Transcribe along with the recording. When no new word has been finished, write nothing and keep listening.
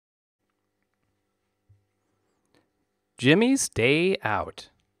Jimmy's Day Out.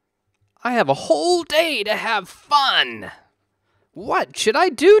 I have a whole day to have fun. What should I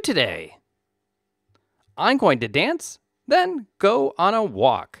do today? I'm going to dance, then go on a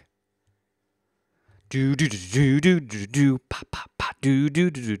walk. Do do do do do do do pop pop pop do do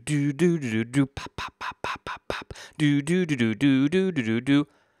do do do do do pop pop pop pop pop pop do do do do do do do do do.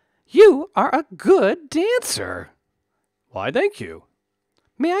 You are a good dancer. Why, thank you.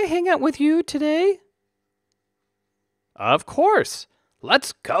 May I hang out with you today? Of course.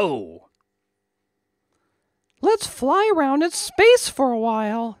 Let's go. Let's fly around in space for a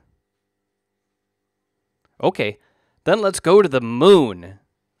while. Okay, then let's go to the moon.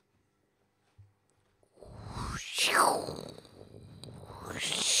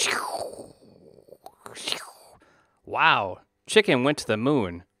 Wow, Chicken went to the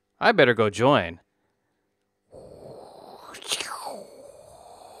moon. I better go join.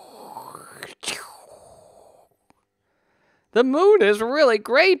 The moon is really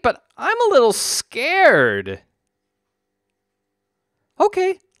great, but I'm a little scared.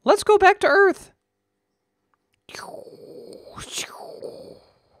 Okay, let's go back to Earth.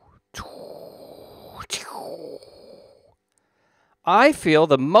 I feel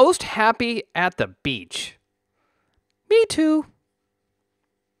the most happy at the beach. Me too.